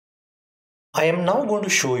I am now going to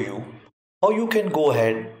show you how you can go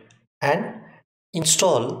ahead and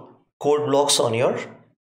install code blocks on your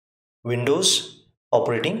Windows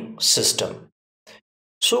operating system.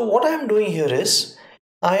 So what I am doing here is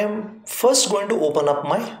I am first going to open up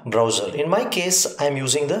my browser. In my case, I am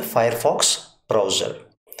using the Firefox browser.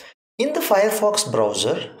 In the Firefox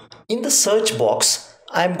browser, in the search box,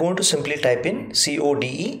 I am going to simply type in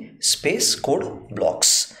CODE space code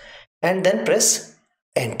blocks and then press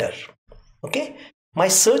enter. Okay, my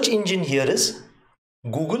search engine here is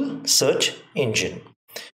Google search engine.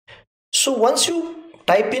 So once you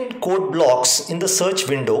type in code blocks in the search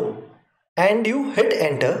window and you hit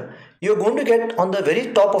enter, you're going to get on the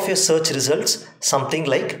very top of your search results something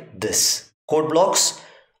like this: code blocks.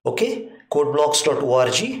 Okay,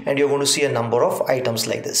 codeblocks.org, and you're going to see a number of items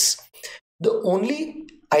like this. The only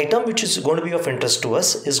item which is going to be of interest to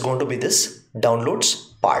us is going to be this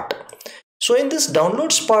downloads part. So in this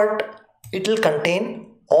downloads part, it will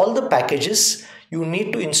contain all the packages you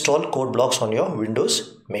need to install code blocks on your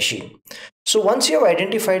Windows machine. So once you have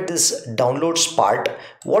identified this downloads part,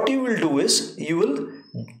 what you will do is you will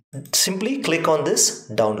simply click on this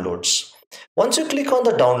downloads. Once you click on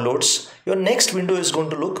the downloads, your next window is going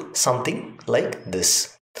to look something like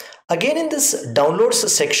this. Again, in this downloads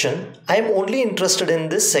section, I am only interested in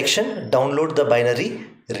this section, download the binary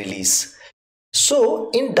release. So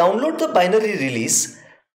in download the binary release,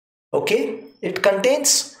 okay, it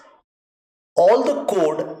contains all the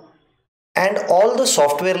code and all the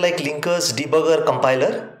software like linkers, debugger,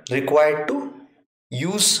 compiler required to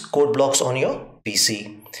use code blocks on your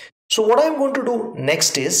PC. So what I'm going to do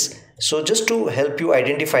next is, so just to help you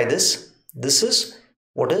identify this is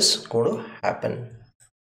what is going to happen.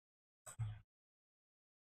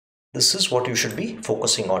 This is what you should be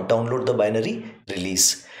focusing on: download the binary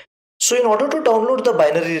release. So in order to download the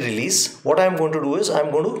binary release, what I'm going to do is I'm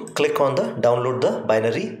going to click on the download the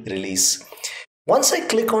binary release. Once I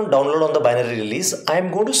click on download on the binary release, I'm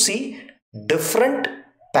going to see different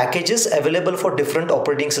packages available for different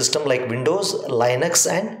operating system like Windows, Linux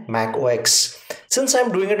and Mac OS. Since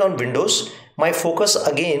I'm doing it on Windows, my focus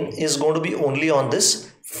again is going to be only on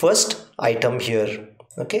this first item here.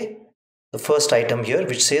 Okay, the first item here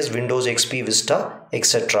which says Windows XP, Vista,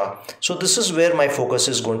 etc. So this is where my focus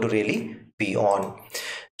is going to really be on.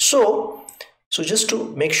 So just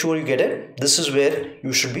to make sure you get it, this is where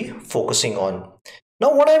you should be focusing on.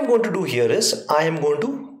 Now what I am going to do here is I am going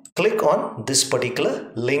to click on this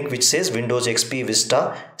particular link which says Windows XP,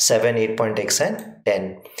 Vista 7, 8.x and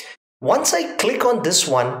 10. Once I click on this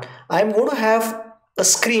one, I am going to have a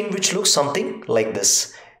screen which looks something like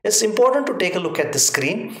this. It's important to take a look at the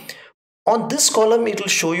screen. On this column, it will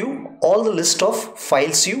show you all the list of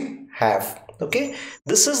files you have. Okay,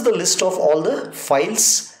 this is the list of all the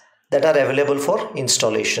files that are available for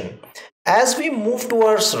installation. As we move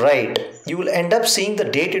towards right, you will end up seeing the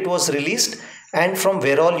date it was released and from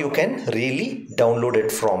where all you can really download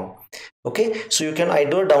it from. Okay, so you can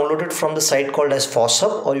either download it from the site called as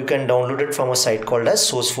FOSSHub or you can download it from a site called as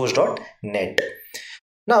sourceforge.net.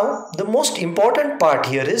 Now, the most important part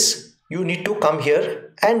here is you need to come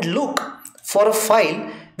here and look for a file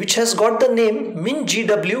which has got the name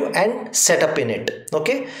mingw and setup in it.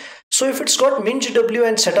 Okay, so if it's got mingw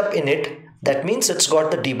and setup in it, that means it's got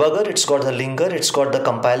the debugger, it's got the linker, it's got the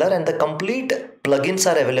compiler, and the complete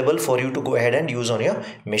plugins are available for you to go ahead and use on your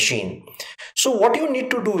machine. So what you need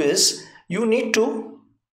to do is you need to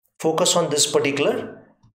focus on this particular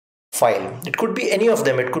file. It could be any of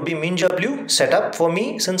them. It could be mingw setup. For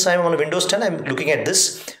me, since I'm on Windows 10, I'm looking at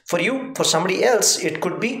this. For you, for somebody else, it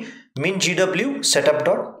could be mingw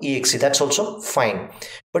setup.exe. That's also fine.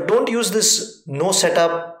 But don't use this no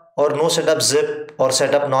setup or no setup zip or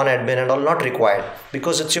setup non-admin and all, not required,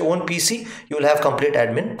 because it's your own PC. You will have complete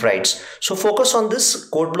admin rights. So focus on this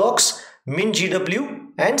code blocks mingw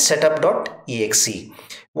and setup.exe.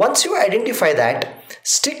 Once you identify that,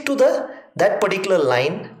 stick to that particular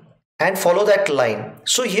line and follow that line.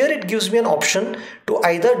 So here it gives me an option to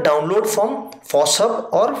either download from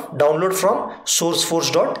FOSSHub or download from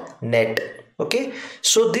sourceforge.net. Okay,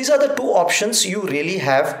 so these are the two options you really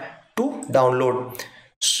have to download.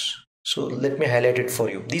 So let me highlight it for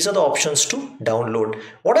you. These are the options to download.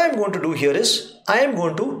 What I am going to do here is I am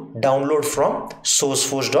going to download from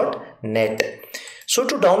sourceforge.net. So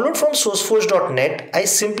to download from sourceforge.net, I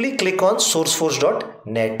simply click on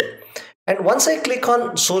sourceforge.net. And once I click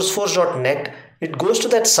on sourceforge.net, it goes to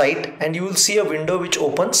that site and you will see a window which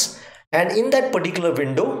opens, and in that particular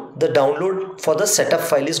window, the download for the setup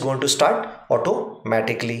file is going to start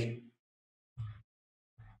automatically.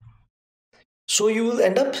 So you will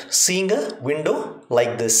end up seeing a window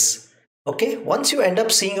like this. Okay, once you end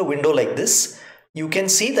up seeing a window like this, you can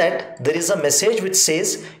see that there is a message which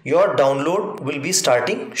says your download will be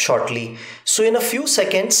starting shortly. So in a few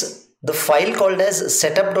seconds, the file called as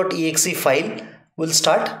setup.exe file will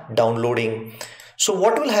start downloading. So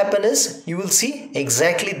what will happen is you will see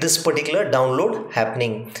exactly this particular download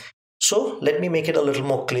happening. So let me make it a little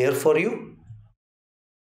more clear for you.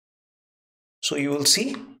 So you will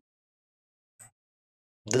see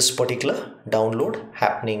this particular download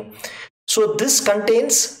happening. So this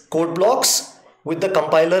contains code blocks with the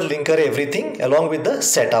compiler, linker, everything along with the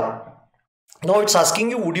setup. Now it's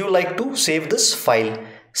asking you, would you like to save this file?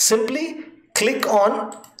 Simply click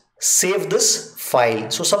on save this file.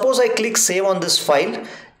 So suppose I click save on this file.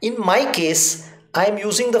 In my case, I am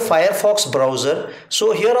using the Firefox browser.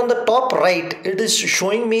 So here on the top right, it is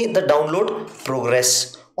showing me the download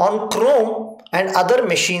progress. On Chrome and other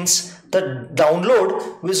machines, the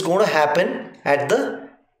download is going to happen at the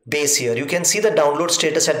base here. You can see the download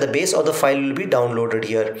status at the base, or the file will be downloaded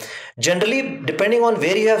here. Generally, depending on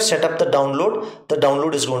where you have set up the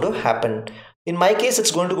download is going to happen. In my case,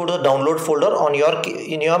 it's going to go to the download folder.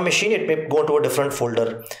 In your machine, it may go to a different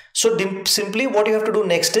folder. So simply what you have to do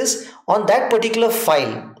next is, on that particular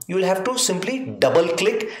file, you will have to simply double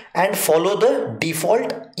click and follow the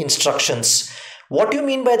default instructions. What you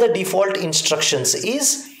mean by the default instructions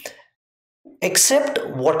is, accept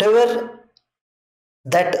whatever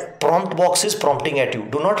that prompt box is prompting at you.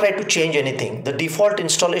 Do not try to change anything. The default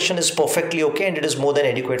installation is perfectly okay and it is more than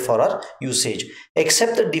adequate for our usage.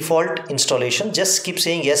 Accept the default installation. Just keep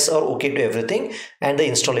saying yes or okay to everything and the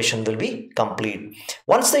installation will be complete.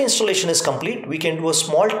 Once the installation is complete, we can do a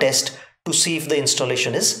small test to see if the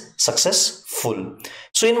installation is successful.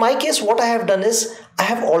 So in my case, what I have done is I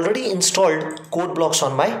have already installed code blocks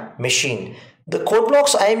on my machine. The code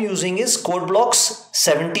blocks I am using is code blocks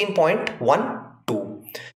 17.12.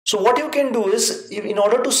 So what you can do is, in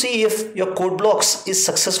order to see if your code blocks is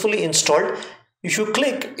successfully installed, if you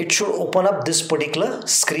click, it should open up this particular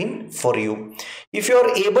screen for you. If you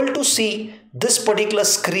are able to see this particular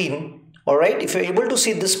screen, all right, if you're able to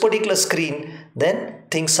see this particular screen, then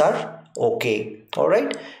things are okay. All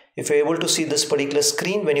right, if you're able to see this particular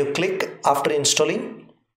screen when you click after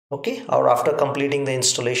installing, okay, or after completing the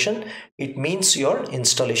installation, it means your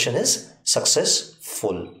installation is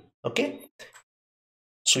successful. Okay,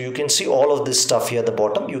 so you can see all of this stuff here at the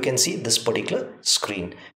bottom. You can see this particular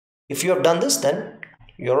screen. If you have done this, then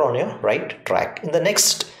you're on your right track. In the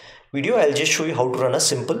next video, I'll just show you how to run a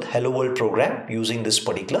simple hello world program using this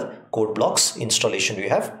particular code blocks installation we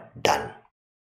have done.